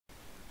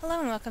Hello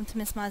and welcome to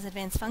Ms. Ma's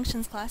Advanced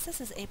Functions class. This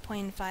is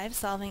 8.5,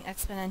 Solving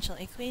Exponential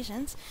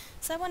Equations.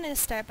 So I wanted to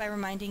start by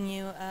reminding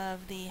you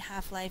of the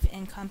half-life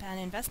and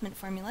compound investment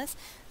formulas.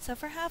 So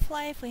for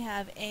half-life we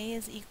have A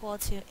is equal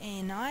to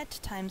A naught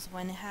times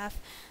 1/2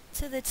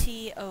 to the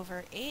T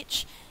over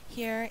H.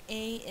 Here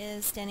A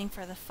is standing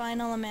for the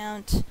final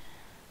amount,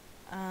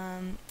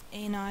 A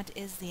naught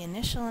is the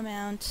initial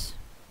amount,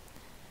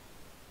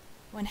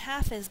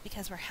 1/2 is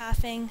because we're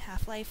halving,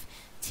 half-life,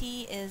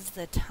 T is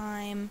the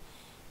time,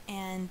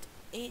 and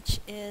H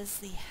is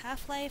the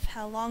half-life.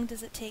 How long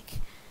does it take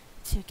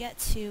to get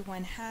to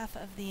 1/2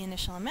 of the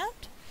initial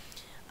amount?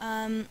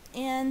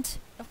 And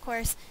of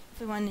course, if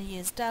we wanted to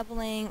use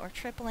doubling or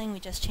tripling, we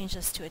just change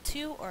this to a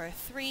 2 or a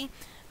 3.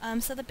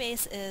 So the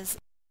base is,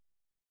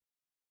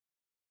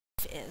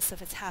 so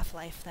if it's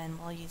half-life, then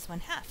we'll use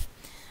 1/2.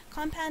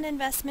 Compound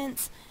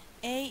investments,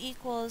 A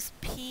equals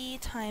P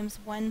times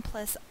 1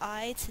 plus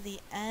I to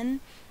the N.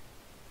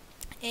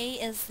 A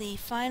is the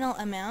final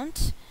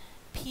amount.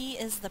 P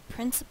is the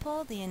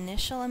principal, the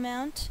initial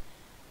amount,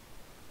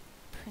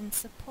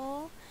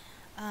 principal.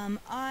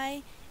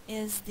 I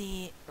is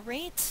the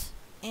rate,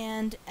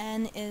 and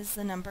N is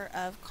the number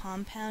of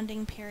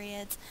compounding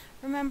periods.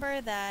 Remember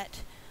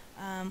that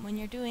when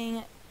you're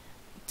doing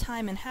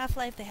time and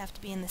half-life, they have to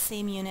be in the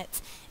same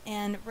units,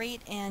 and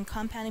rate and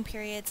compounding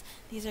periods,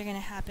 these are going to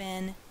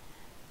happen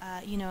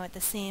at the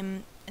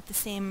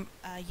same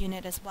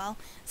unit as well.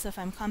 So if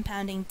I'm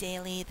compounding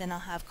daily, then I'll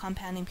have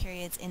compounding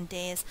periods in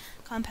days.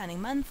 Compounding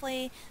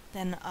monthly,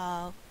 then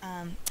I'll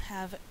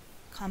have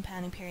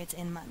compounding periods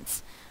in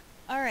months.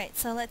 Alright,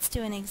 so let's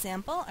do an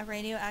example. A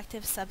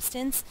radioactive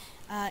substance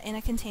in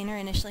a container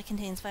initially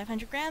contains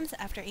 500 grams.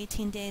 After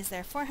 18 days,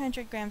 there are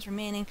 400 grams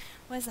remaining.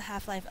 What is the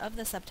half-life of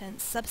the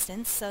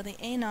substance? So the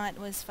A naught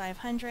was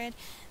 500,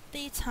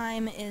 the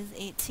time is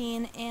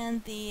 18,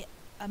 and the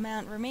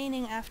amount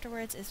remaining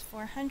afterwards is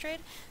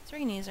 400. So we're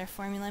going to use our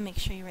formula. Make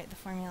sure you write the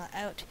formula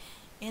out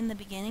in the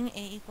beginning.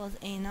 A equals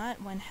A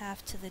naught,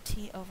 1/2 to the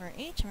T over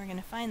H, and we're going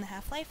to find the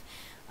half-life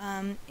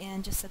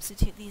and just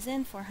substitute these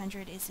in.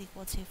 400 is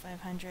equal to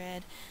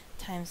 500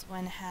 times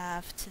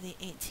 1/2 to the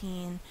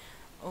 18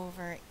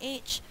 over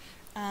H.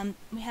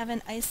 We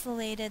haven't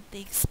isolated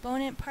the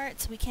exponent part,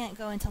 so we can't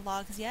go into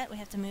logs yet. We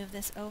have to move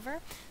this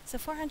over. So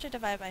 400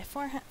 divided by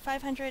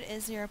 500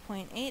 is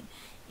 0.8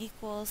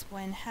 equals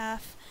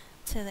 1/2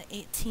 to the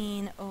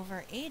 18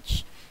 over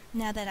H.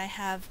 Now that I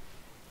have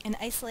an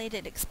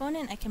isolated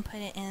exponent, I can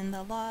put it in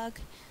the log.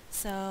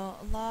 So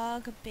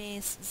log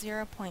base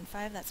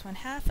 0.5, that's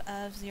 1/2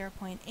 of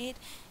 0.8,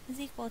 is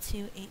equal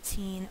to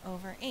 18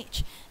 over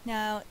H.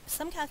 Now,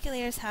 some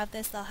calculators have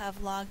this. They'll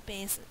have log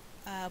base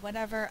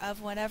whatever of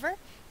whatever,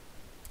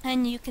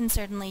 and you can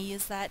certainly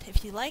use that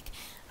if you like.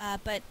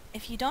 But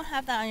if you don't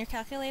have that on your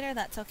calculator,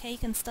 that's okay. You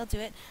can still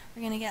do it.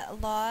 We're going to get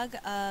log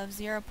of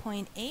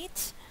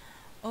 0.8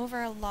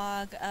 over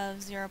log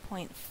of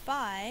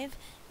 0.5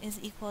 is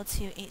equal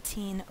to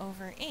 18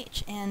 over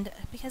H. And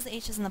because the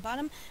H is in the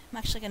bottom, I'm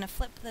actually going to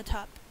flip the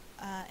top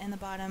and the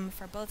bottom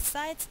for both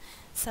sides.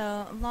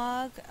 So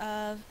log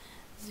of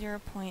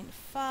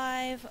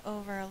 0.5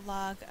 over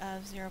log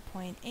of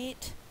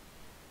 0.8,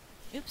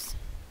 oops,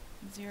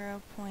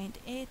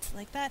 0.8,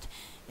 like that,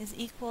 is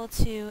equal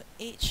to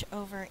H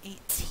over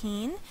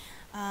 18.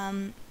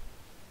 And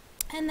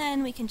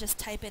then we can just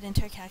type it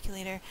into our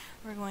calculator.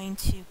 We're going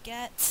to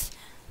get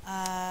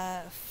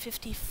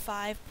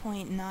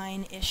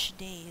 55.9-ish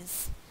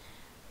days.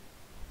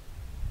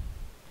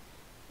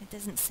 It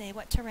doesn't say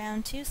what to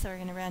round to, so we're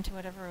going to round to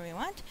whatever we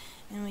want.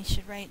 And we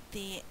should write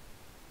the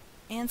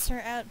answer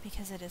out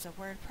because it is a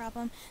word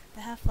problem.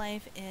 The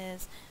half-life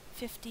is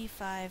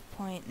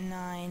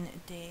 55.9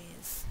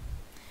 days.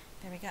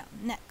 There we go.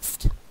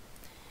 Next.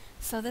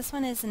 So this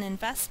one is an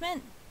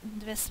investment.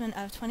 Investment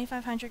of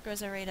 2,500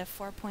 grows at a rate of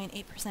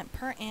 4.8%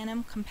 per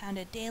annum,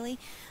 compounded daily.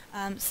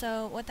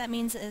 So what that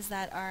means is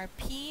that our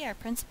P, our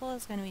principal,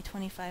 is going to be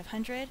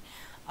 2,500.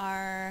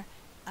 Our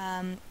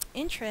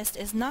interest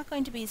is not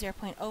going to be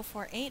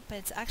 0.048, but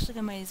it's actually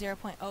going to be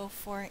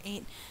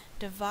 0.048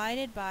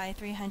 divided by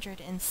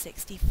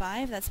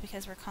 365. That's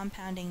because we're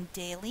compounding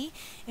daily.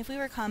 If we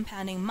were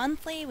compounding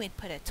monthly, we'd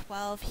put a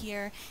 12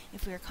 here.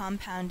 If we were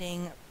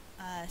compounding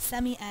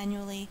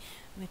semi-annually,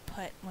 we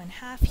put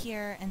 1/2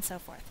 here, and so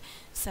forth.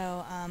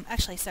 So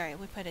actually, sorry,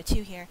 we put a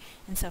 2 here,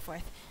 and so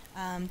forth,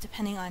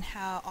 depending on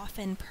how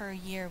often per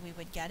year we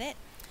would get it.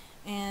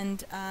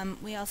 And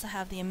we also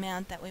have the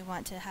amount that we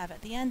want to have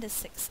at the end is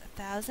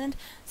 6,000.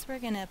 So we're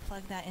going to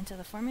plug that into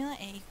the formula.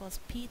 A equals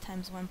P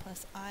times 1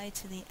 plus I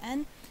to the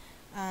N.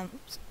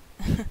 Oops,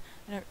 I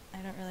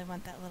don't really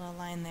want that little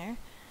line there.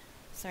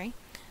 Sorry.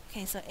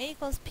 Okay, so A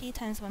equals P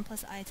times 1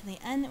 plus I to the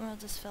N, and we'll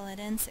just fill it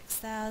in.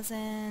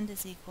 6,000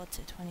 is equal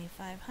to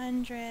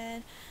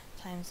 2,500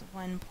 times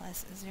 1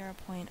 plus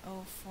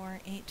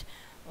 0.048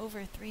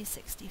 over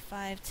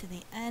 365 to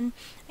the N.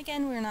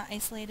 Again, we're not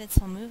isolated,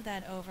 so we'll move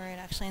that over. It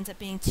actually ends up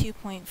being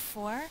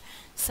 2.4.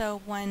 So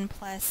 1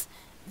 plus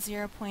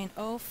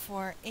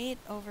 0.048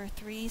 over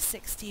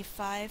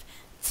 365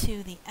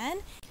 to the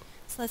N.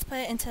 So let's put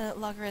it into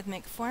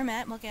logarithmic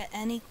format. We'll get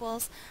n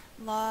equals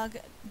log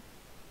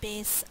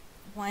base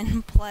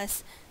 1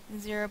 plus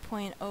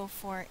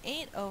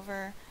 0.048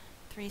 over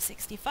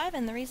 365,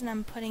 and the reason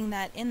I'm putting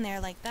that in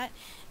there like that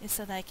is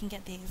so that I can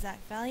get the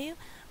exact value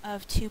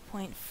of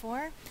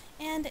 2.4,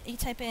 and you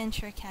type it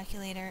into your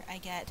calculator, I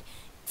get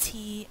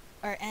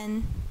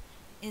n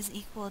is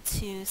equal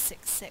to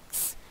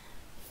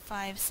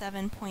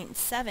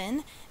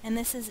 6657.7, and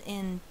this is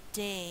in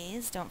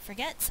days, don't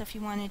forget. So if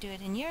you want to do it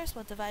in years,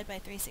 we'll divide by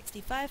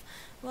 365.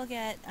 We'll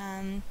get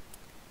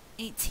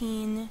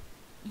 18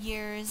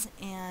 years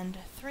and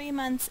 3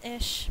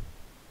 months-ish.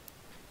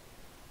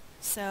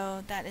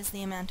 So that is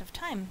the amount of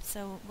time.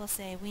 So we'll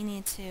say we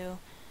need to,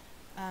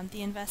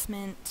 the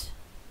investment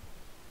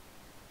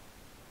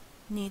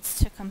needs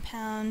to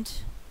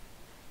compound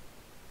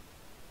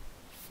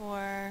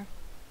for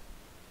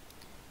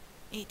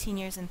 18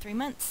 years and 3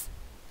 months.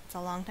 It's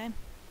a long time.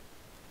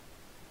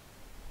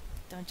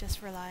 Don't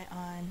just rely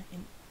on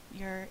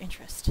your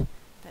interest.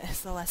 That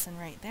is the lesson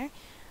right there.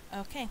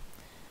 Okay,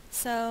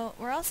 so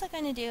we're also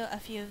going to do a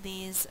few of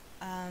these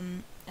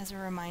as a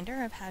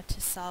reminder of how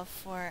to solve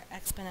for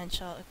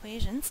exponential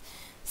equations.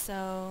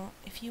 So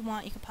if you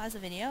want, you can pause the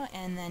video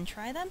and then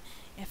try them.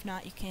 If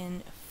not, you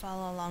can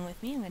follow along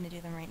with me. I'm going to do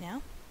them right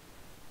now.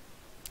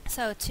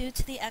 So 2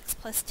 to the x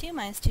plus 2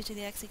 minus 2 to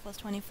the x equals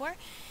 24.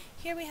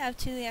 Here we have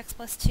 2 to the x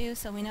plus 2,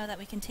 so we know that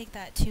we can take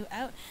that 2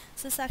 out.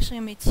 So this is actually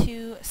going to be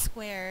 2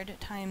 squared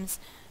times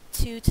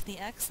 2 to the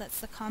x.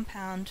 That's the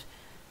compound,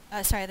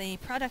 the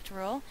product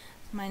rule.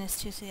 Minus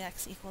 2 to the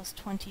x equals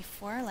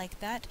 24, like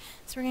that.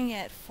 So we're going to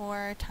get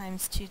 4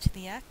 times 2 to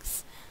the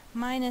x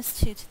minus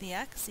 2 to the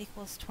x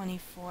equals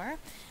 24.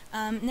 Now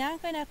I'm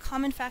going to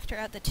common factor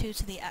out the 2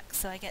 to the x.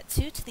 So I get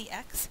 2 to the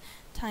x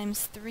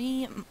times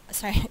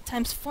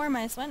times 4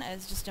 minus 1. I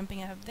was just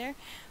jumping out of there.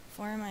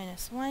 4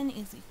 minus 1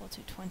 is equal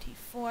to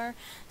 24.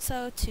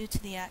 So 2 to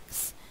the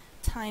x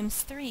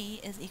times 3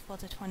 is equal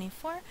to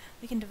 24.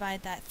 We can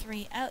divide that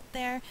 3 out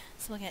there.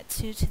 So we'll get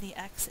 2 to the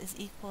x is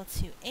equal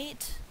to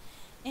 8.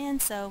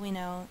 And so we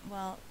know,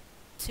 well,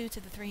 2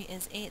 to the 3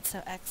 is 8,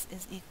 so x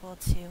is equal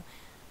to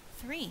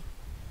 3.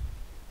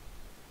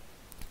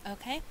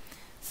 Okay,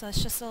 so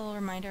it's just a little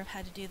reminder of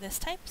how to do this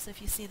type. So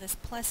if you see this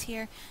plus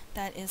here,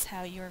 that is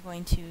how you're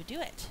going to do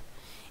it.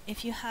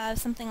 If you have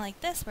something like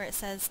this where it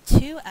says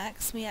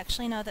 2x, we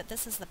actually know that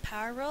this is the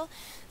power rule.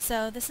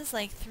 So this is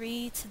like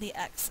 3 to the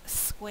x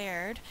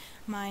squared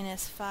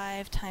minus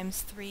 5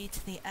 times 3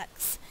 to the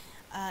x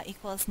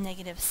equals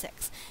negative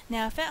 6.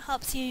 Now if it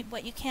helps you,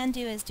 what you can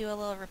do is do a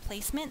little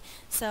replacement.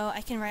 So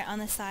I can write on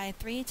the side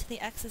 3 to the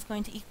x is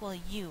going to equal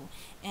u,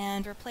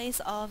 and replace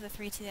all of the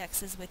 3 to the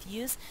x's with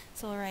u's.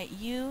 So we'll write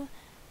u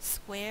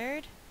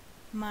squared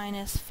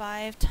minus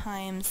 5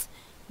 times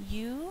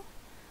u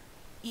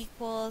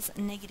equals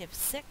negative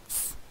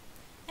 6.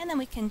 And then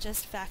we can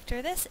just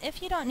factor this.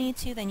 If you don't need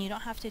to, then you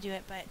don't have to do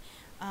it, but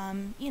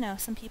you know,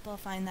 some people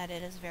find that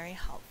it is very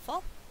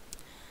helpful.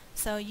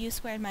 So u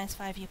squared minus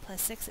 5u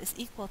plus 6 is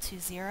equal to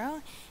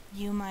 0.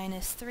 U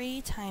minus 3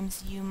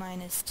 times u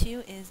minus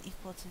 2 is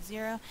equal to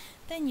 0.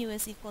 Then u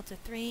is equal to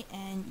 3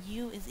 and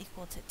u is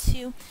equal to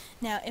 2.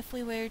 Now if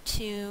we were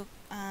to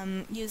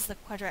use the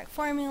quadratic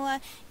formula,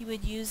 you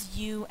would use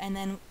u, and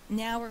then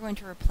now we're going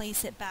to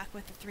replace it back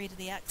with the 3 to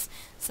the x.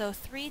 So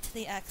 3 to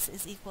the x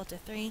is equal to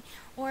 3,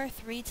 or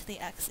 3 to the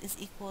x is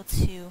equal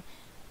to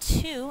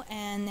 2,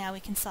 and now we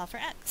can solve for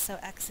x. So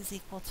x is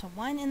equal to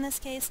 1 in this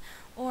case,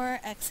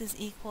 or x is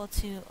equal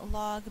to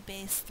log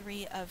base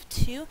 3 of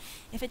 2.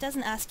 If it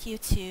doesn't ask you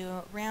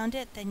to round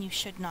it, then you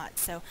should not.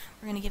 So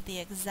we're going to give the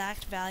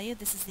exact value.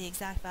 This is the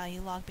exact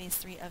value, log base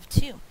 3 of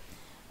 2.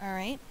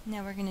 Alright,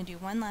 now we're going to do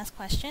one last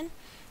question.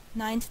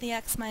 9 to the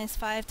x minus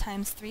 5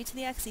 times 3 to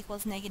the x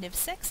equals negative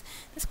 6.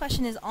 This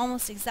question is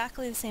almost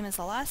exactly the same as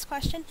the last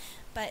question,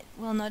 but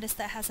we'll notice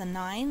that has a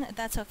 9.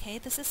 That's okay.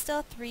 This is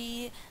still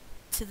 3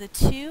 to the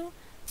 2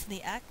 to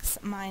the x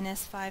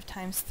minus 5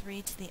 times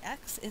 3 to the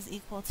x is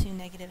equal to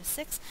negative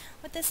 6.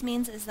 What this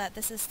means is that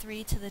this is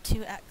 3 to the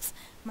 2x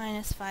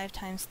minus 5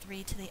 times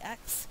 3 to the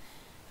x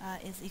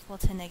is equal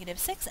to negative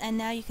 6. And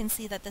now you can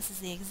see that this is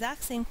the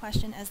exact same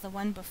question as the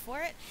one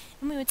before it,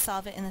 and we would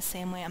solve it in the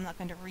same way. I'm not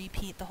going to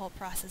repeat the whole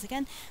process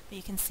again, but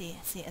you can see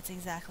it's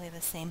exactly the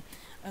same.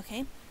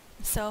 Okay.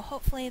 So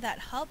hopefully that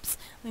helps.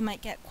 We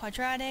might get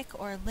quadratic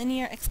or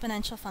linear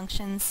exponential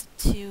functions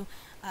to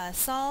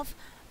solve.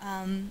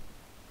 And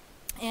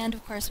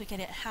of course we could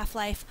get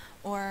half-life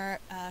or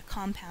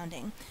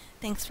compounding.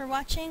 Thanks for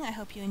watching. I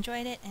hope you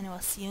enjoyed it, and I will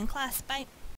see you in class. Bye!